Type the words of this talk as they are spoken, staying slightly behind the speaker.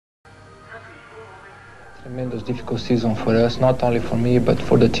Tremendous difficult season for us, not only for me, but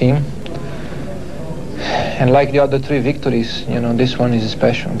for the team. And like the other 3 victories, you know, this one is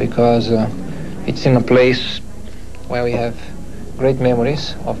special because it's in a place where we have great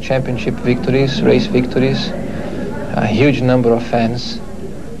memories of championship victories, race victories, a huge number of fans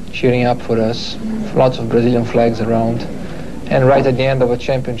cheering up for us, lots of Brazilian flags around. And right at the end of a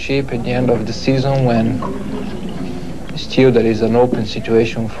championship, at the end of the season, when still there is an open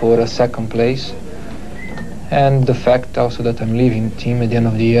situation for a second place. And the fact also that I'm leaving the team at the end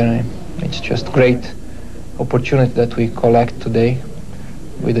of the year, it's just great opportunity that we collect today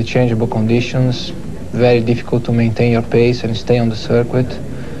with the changeable conditions. Very difficult to maintain your pace and stay on the circuit.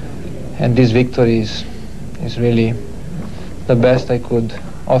 And this victory is really the best I could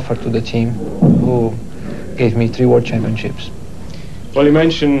offer to the team, who gave me 3 World Championships. Well, you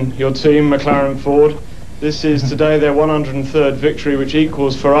mentioned your team, McLaren Ford. This is today their 103rd victory, which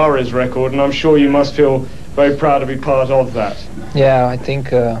equals Ferrari's record, and I'm sure you must feel very proud to be part of that. Yeah, I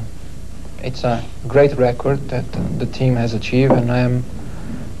think it's a great record that the team has achieved, and I am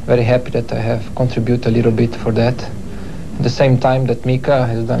very happy that I have contributed a little bit for that. At the same time that Mika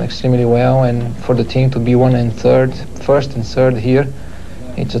has done extremely well, and for the team to be 1 and 3rd, 1st and 3rd here,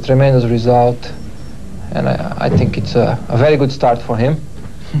 it's a tremendous result, and I think it's a very good start for him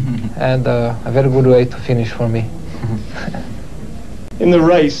and a very good way to finish for me. In the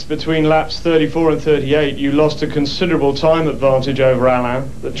race between laps 34 and 38, you lost a considerable time advantage over Alain.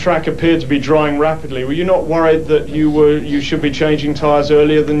 The track appeared to be drying rapidly. Were you not worried that you should be changing tyres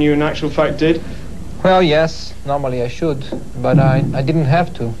earlier than you in actual fact did? Well, yes, normally I should, but I didn't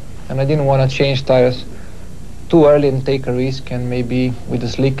have to, and I didn't want to change tyres too early and take a risk, and maybe with the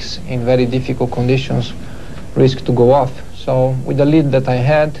slicks in very difficult conditions risk to go off. So with the lead that I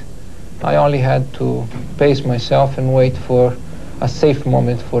had, I only had to pace myself and wait for a safe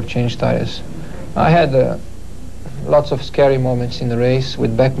moment for change tires. I had lots of scary moments in the race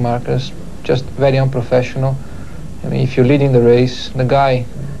with back markers, just very unprofessional. I mean, if you lead in the race, the guy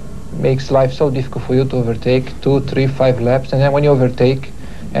makes life so difficult for you to overtake, 2, 3, 5 laps, and then when you overtake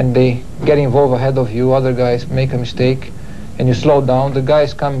and they get involved ahead of you, other guys make a mistake, and you slow down, the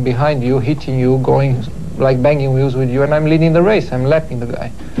guys come behind you, hitting you, going like banging wheels with you, and I'm leading the race, I'm lapping the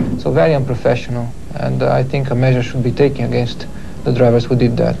guy. So very unprofessional, and I think a measure should be taken against the drivers who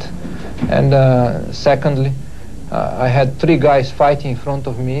did that. And secondly, I had 3 guys fighting in front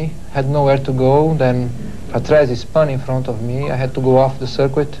of me, had nowhere to go, then Patrese spun in front of me, I had to go off the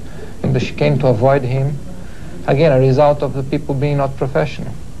circuit in the chicane to avoid him. Again, a result of the people being not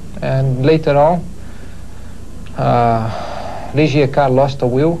professional. And later on, Ligier lost a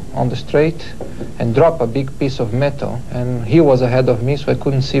wheel on the straight and dropped a big piece of metal, and he was ahead of me, so I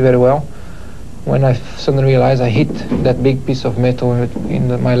couldn't see very well. When I suddenly realized I hit that big piece of metal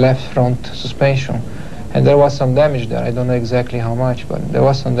in my left front suspension, and there was some damage there. I don't know exactly how much, but there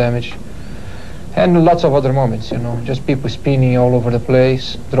was some damage. And lots of other moments, you know, just people spinning all over the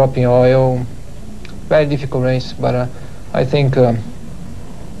place, dropping oil. Very difficult race, but I think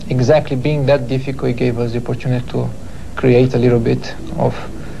exactly being that difficult, it gave us the opportunity to create a little bit of,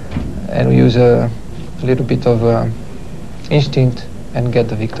 and use a little bit of instinct and get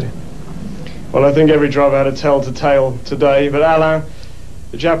the victory. Well, I think every driver had a tell-to-tale today, but Alain,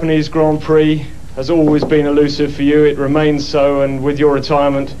 the Japanese Grand Prix has always been elusive for you. It remains so, and with your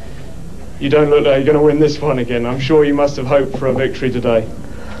retirement, you don't look like you're going to win this one again. I'm sure you must have hoped for a victory today.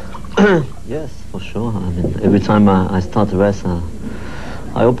 Yes, for sure. I mean, every time I start a race,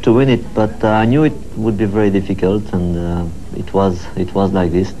 I hope to win it, but I knew it would be very difficult, and it was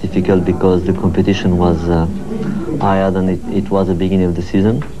like this, difficult because the competition was higher than it was at the beginning of the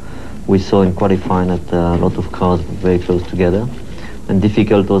season. We saw in qualifying that a lot of cars were very close together, and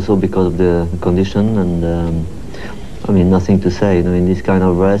difficult also because of the condition, and I mean, nothing to say, you know, in this kind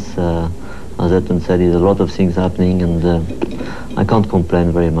of race, as Ayrton said, there's a lot of things happening, and I can't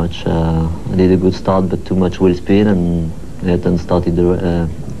complain very much. I did a good start, but too much wheel spin, and Ayrton started the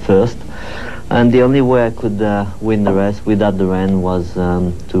first. And the only way I could win the race without the rain was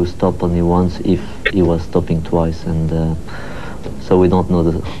to stop only once if he was stopping twice, and so we don't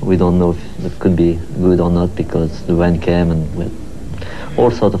know if it could be good or not because the rain came and with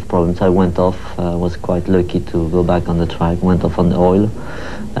all sorts of problems. I went off. Was quite lucky to go back on the track. Went off on the oil,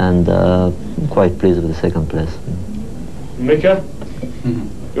 and quite pleased with the second place. Mika,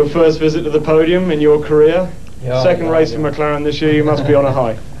 your first visit to the podium in your career. Second race for McLaren this year. You must be on a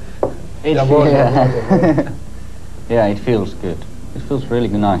high. Yeah, it feels good. It feels really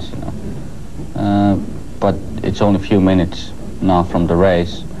nice, you know. But it's only a few minutes now from the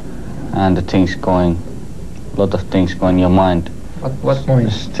race, and a lot of things go in your mind What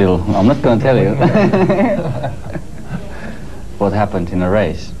point? Still, I'm not going to tell you what happened in a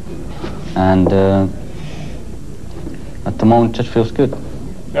race. And at the moment, it just feels good.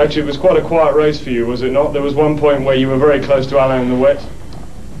 Actually, it was quite a quiet race for you, was it not? There was one point where you were very close to Alain in the wet.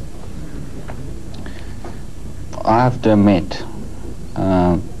 I have to admit,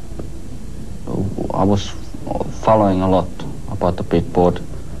 I was following a lot about the pit board,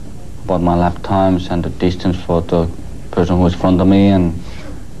 about my lap times and the distance for the person who was in front of me and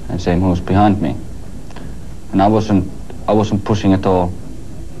same who was behind me. And I wasn't pushing at all,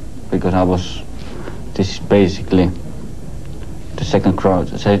 because this is basically the second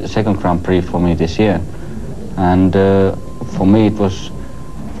Grand Prix for me this year. And for me it was,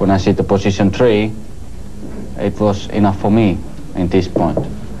 when I see the position 3, it was enough for me in this point.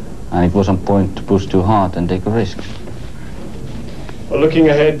 And it wasn't point to push too hard and take a risk. Well, looking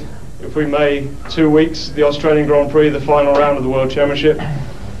ahead, if we may, 2 weeks, the Australian Grand Prix, the final round of the World Championship.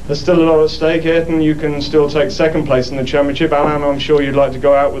 There's still a lot at stake. Ayrton, you can still take second place in the championship. Alain, I'm sure you'd like to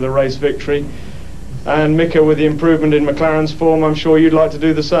go out with a race victory. And Mika, with the improvement in McLaren's form, I'm sure you'd like to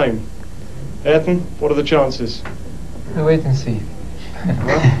do the same. Ayrton, what are the chances? We'll wait and see.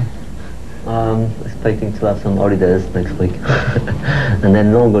 Expecting to have some holidays next week. And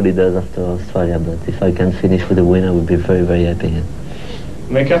then long holidays after Australia, but if I can finish with a win, I would be very, very happy.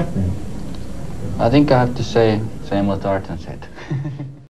 Mika? I think I have to say same what Ayrton said.